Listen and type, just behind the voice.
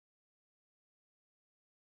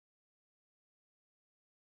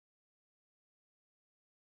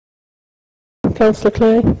Councillor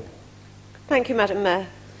Clay. Thank you, Madam Mayor.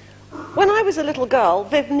 When I was a little girl,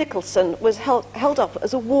 Viv Nicholson was held up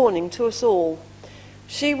as a warning to us all.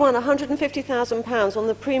 She won £150,000 on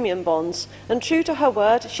the premium bonds, and true to her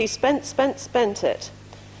word, she spent it.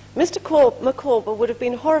 Mr. McCorber would have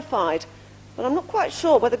been horrified, but I'm not quite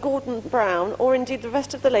sure whether Gordon Brown, or indeed the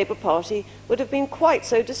rest of the Labour Party, would have been quite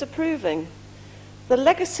so disapproving. The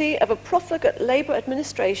legacy of a profligate Labour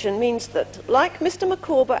administration means that, like Mr.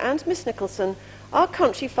 McCorber and Miss Nicholson, our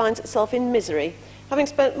country finds itself in misery, having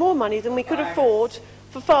spent more money than we could afford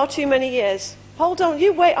for far too many years. Hold on,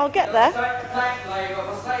 you wait, I'll get there.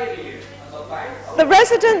 The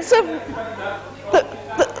residents of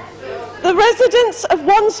the residents of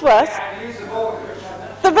Wandsworth,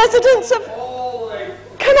 the residents of...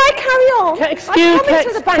 Can I carry on?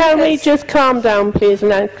 Can we just calm down, please, and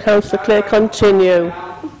let Councillor Clay continue?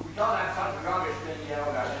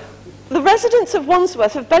 The residents of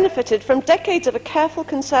Wandsworth have benefited from decades of a careful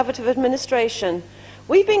Conservative administration.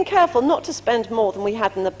 We've been careful not to spend more than we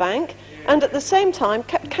had in the bank, and at the same time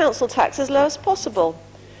kept council tax as low as possible.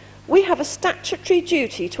 We have a statutory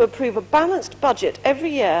duty to approve a balanced budget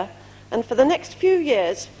every year, and for the next few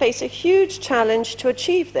years face a huge challenge to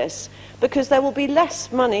achieve this, because there will be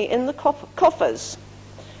less money in the coffers.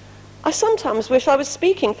 I sometimes wish I was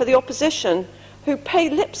speaking for the opposition, who pay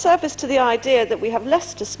lip service to the idea that we have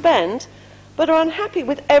less to spend, but are unhappy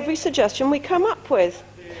with every suggestion we come up with.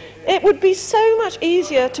 It would be so much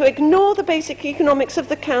easier to ignore the basic economics of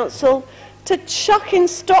the council, to chuck in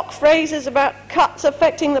stock phrases about cuts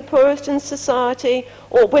affecting the poorest in society,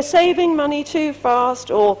 or we're saving money too fast,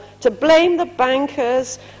 or to blame the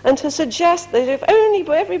bankers, and to suggest that if only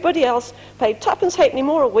everybody else paid twopence halfpenny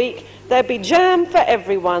more a week, there'd be jam for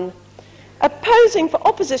everyone. Opposing for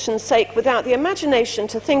opposition's sake without the imagination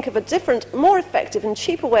to think of a different, more effective and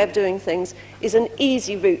cheaper way of doing things is an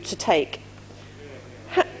easy route to take.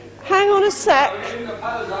 Hang on a sec.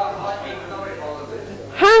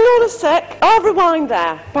 Hang on a sec. I'll rewind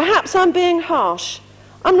there. Perhaps I'm being harsh.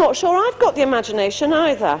 I'm not sure I've got the imagination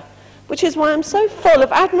either, which is why I'm so full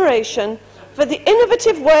of admiration for the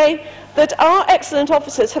innovative way that our excellent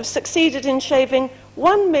officers have succeeded in shaving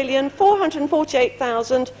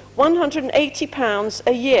 £1,448,180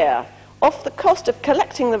 a year off the cost of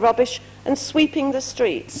collecting the rubbish and sweeping the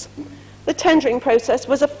streets. The tendering process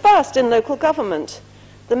was a first in local government.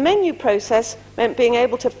 The menu process meant being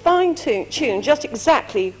able to fine-tune just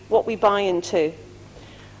exactly what we buy into.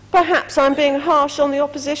 Perhaps I'm being harsh on the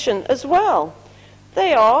opposition as well.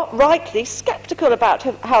 They are rightly sceptical about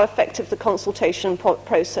how effective the consultation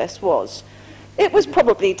process was. It was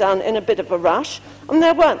probably done in a bit of a rush, and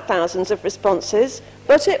there weren't thousands of responses,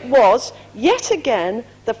 but it was, yet again,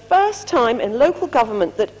 the first time in local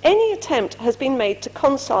government that any attempt has been made to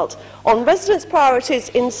consult on residents' priorities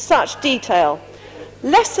in such detail.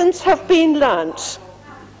 Lessons have been learnt.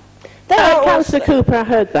 Councillor Cooper, I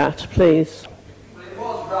heard that, please.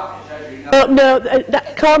 Oh, no,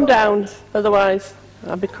 calm down, otherwise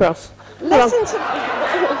I'll be cross.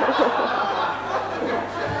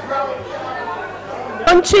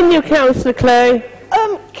 Continue, Councillor Clay.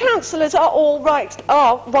 Councillors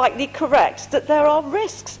are rightly correct that there are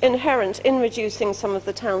risks inherent in reducing some of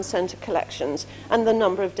the town centre collections and the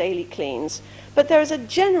number of daily cleans. But there is a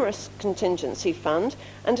generous contingency fund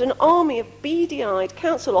and an army of beady-eyed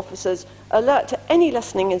council officers alert to any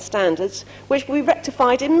lessening in standards, which will be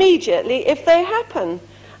rectified immediately if they happen.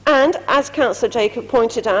 And, as Councillor Jacob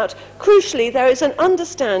pointed out, crucially there is an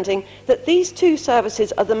understanding that these two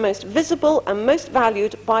services are the most visible and most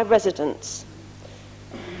valued by residents.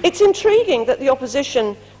 It's intriguing that the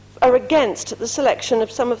opposition are against the selection of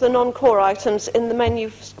some of the non-core items in the menu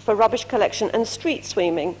for rubbish collection and street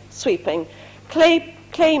sweeping,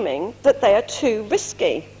 claiming that they are too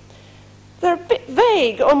risky. They're a bit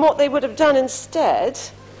vague on what they would have done instead,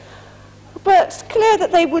 but it's clear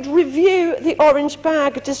that they would review the orange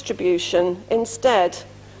bag distribution instead.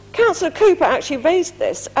 Councillor Cooper actually raised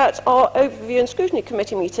this at our Overview and Scrutiny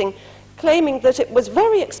Committee meeting, claiming that it was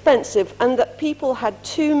very expensive and that people had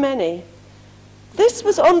too many. This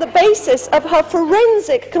was on the basis of her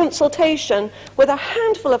forensic consultation with a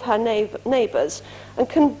handful of her neighbours, and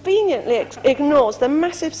conveniently ignores the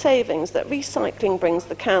massive savings that recycling brings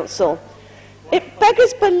the council. It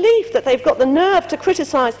beggars belief that they've got the nerve to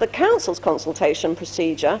criticise the council's consultation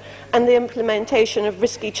procedure and the implementation of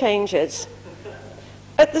risky changes.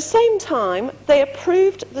 At the same time, they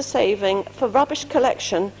approved the saving for rubbish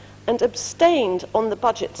collection and abstained on the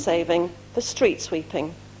budget saving for street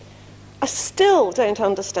sweeping. I still don't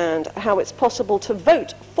understand how it's possible to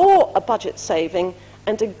vote for a budget saving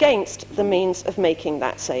and against the means of making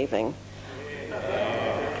that saving.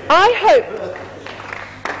 I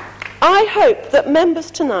hope that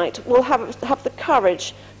members tonight will have the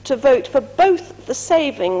courage to vote for both the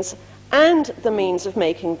savings and the means of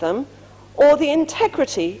making them, or the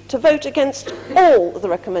integrity to vote against all the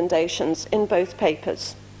recommendations in both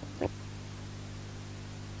papers.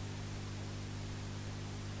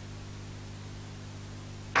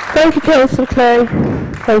 Thank you, Councillor Clay.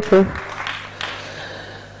 Thank you.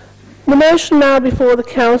 The motion now before the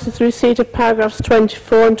Council is the receipt of paragraphs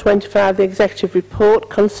 24 and 25 of the Executive Report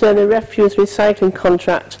concerning the refuse recycling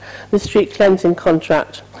contract and the street cleansing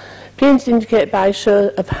contract. Please indicate by show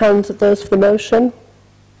of hands that those for the motion.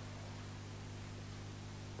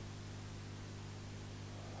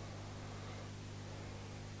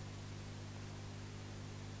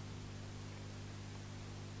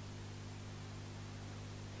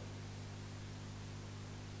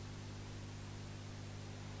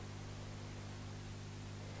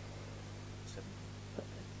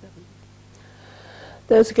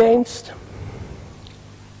 Those against?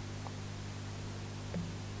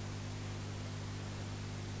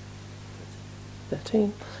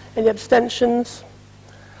 Any abstentions?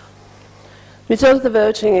 The result of the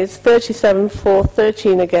voting is 37 for,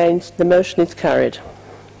 13 against. The motion is carried.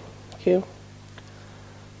 Thank you.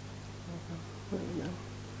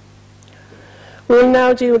 We will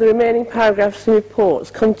now deal with the remaining paragraphs and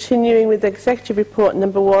reports, continuing with Executive Report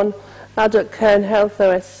number 1, Adult Care and Health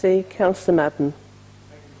OSC, Councillor Madden.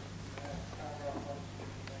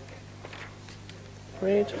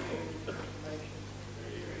 Read.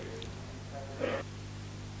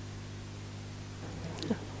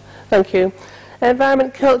 Thank you.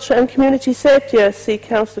 Environment, Culture and Community Safety OSC,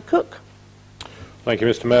 Councillor Cook. Thank you,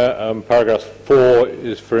 Mr Mayor. Paragraph 4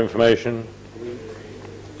 is for information.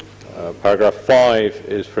 Paragraph 5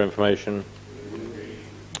 is for information.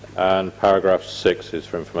 And paragraph 6 is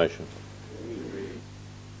for information.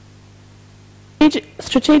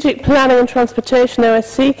 Strategic Planning and Transportation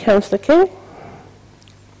OSC, Councillor King.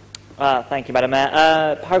 Thank you, Madam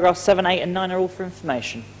Mayor. Paragraphs 7, 8 and 9 are all for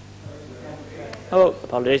information. Oh,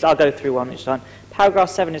 apologies. I'll go through one each time. Paragraph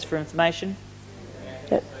 7 is for information.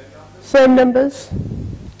 Yep. Same numbers.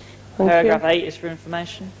 Paragraph 8 is for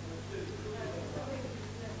information.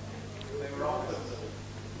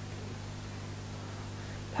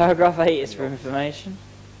 Paragraph 8 is for information.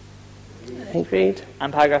 Agreed.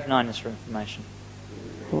 And paragraph 9 is for information.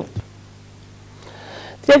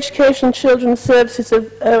 The Education and Children's Services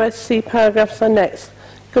of OSC paragraphs are next.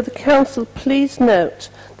 Could the Council please note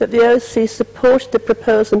that the OSC supported the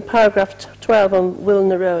proposal in paragraph 12 on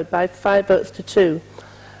Wilner Road by 5 votes to 2.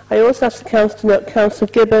 I also ask the Council to note Councillor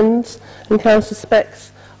Gibbons and Councillor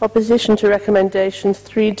Speck's opposition to recommendations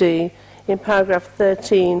 3D in paragraph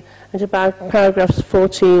 13 and to paragraphs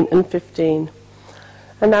 14 and 15.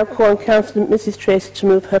 I now call on Councillor Mrs Tracy to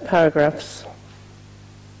move her paragraphs.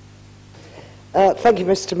 Thank you,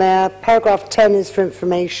 Mr Mayor. Paragraph 10 is for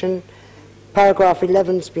information. Paragraph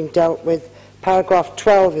 11 has been dealt with. Paragraph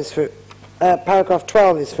 12 is for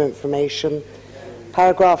information.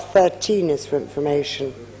 Paragraph 13 is for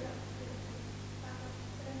information.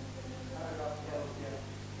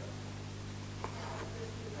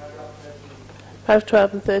 Paragraph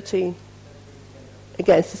 12 and 13.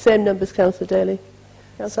 Again, it's the same numbers, Councillor Daly.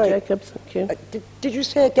 Councillor Jacobs, thank you. Did you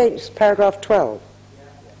say against paragraph 12?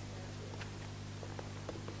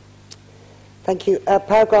 Thank you.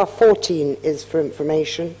 Paragraph 14 is for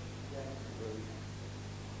information.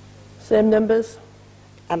 Same numbers.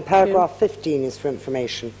 And paragraph 15 is for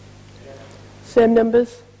information. Same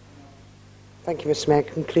numbers. Thank you, Mr Mayor.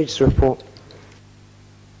 Concludes the report.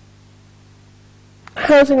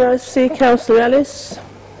 Housing OSC, Councillor Ellis.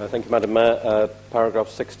 Thank you, Madam Mayor. Paragraph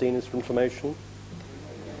 16 is for information.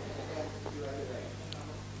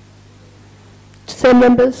 Same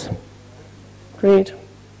numbers. Agreed.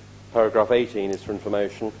 Paragraph 18 is for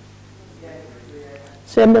information.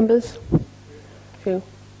 Same numbers. Thank you.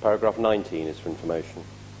 Paragraph 19 is for information.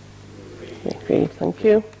 Agreed. Thank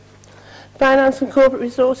you. Finance and Corporate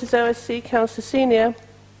Resources OSC, Councillor Senior.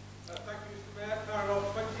 Thank you, Mr Mayor.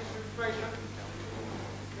 Paragraph 20 is for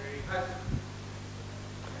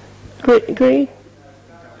information. Agree?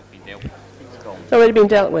 It's already been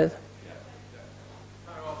dealt with.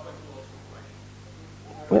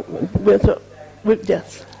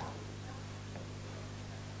 Yes.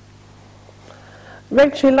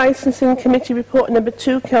 Regulatory Licensing Committee Report number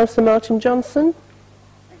 2, Councillor Martin Johnson.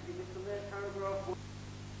 Thank you, Mr Mayor. Paragraph 1.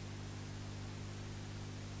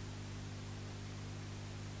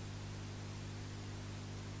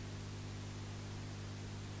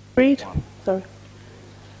 Agreed? Sorry.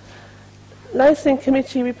 Licensing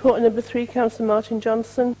Committee Report number 3, Councillor Martin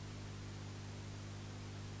Johnson.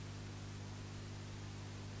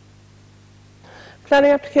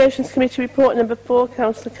 Planning Applications Committee report number 4,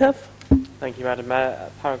 Councillor Cuff. Thank you, Madam Mayor.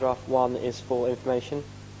 Paragraph 1 is for information.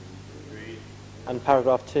 Agreed. And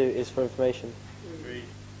paragraph 2 is for information. Agreed.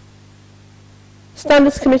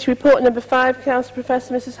 Standards Committee report number 5, Councillor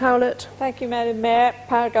Professor Mrs Howlett. Thank you, Madam Mayor.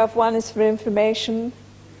 Paragraph 1 is for information.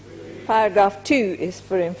 Paragraph 2 is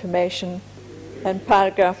for information. And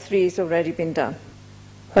paragraph 3 has already been done.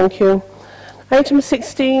 Thank you. Item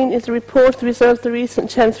 16 is a report of the results of the recent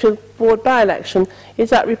Chensfield Ward by-election. Is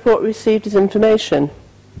that report received as information?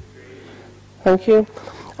 Thank you.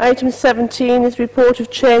 Item 17 is a report of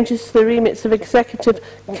changes to the remits of executive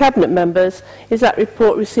cabinet members. Is that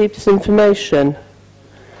report received as information?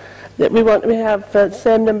 We have the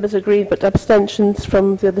same numbers agreed, but abstentions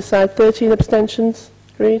from the other side. 13 abstentions.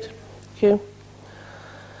 Agreed. Thank you.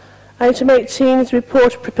 Item 18 is a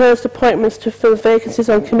report of proposed appointments to fill vacancies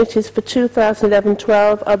on committees for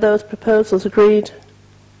 2011-12. Are those proposals agreed?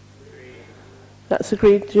 That's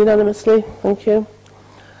agreed unanimously. Thank you.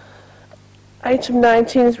 Item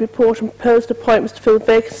 19 is a report on proposed appointments to fill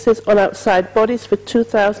vacancies on outside bodies for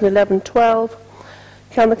 2011-12.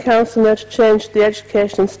 Can the Council note a change to the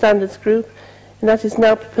Education and Standards Group, and that is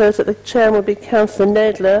now proposed that the Chairman will be Councillor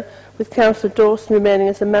Nadler, with Councillor Dawson remaining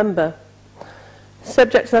as a member.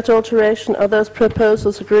 Subject to that alteration, are those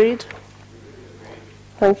proposals agreed?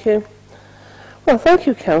 Thank you. Well, thank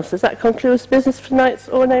you, Councillors. That concludes business for tonight's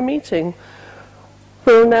ordinary meeting.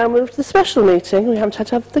 We'll now move to the special meeting. We haven't had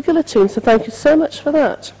to have the guillotine, so thank you so much for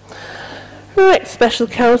that. Right, special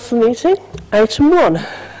council meeting, item 1.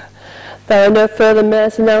 There are no further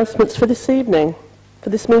mayor's announcements for this evening,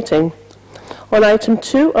 for this meeting. On item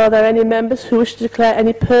 2, are there any members who wish to declare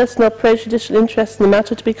any personal or prejudicial interest in the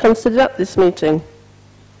matter to be considered at this meeting?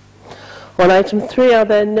 On item 3,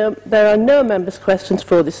 there are no members' questions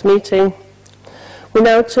for this meeting. We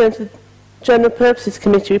now turn to the General Purposes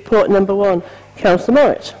Committee report number 1. Councillor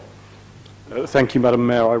Morritt. Thank you, Madam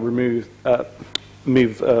Mayor. I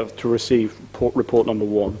move to receive report number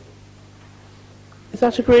 1. Is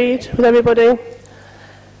that agreed with everybody?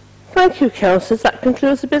 Thank you, Councillors. That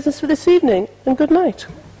concludes the business for this evening, and good night.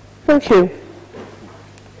 Thank you.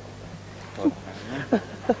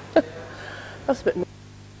 That's a bit.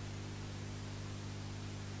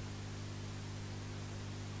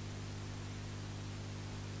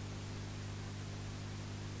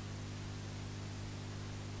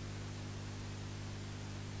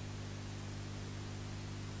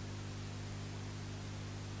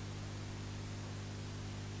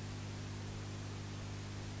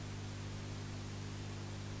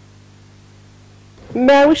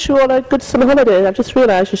 May I wish you all a good summer holiday. I've just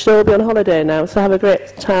realised you should all be on holiday now, so have a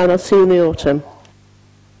great time. I'll see you in the autumn.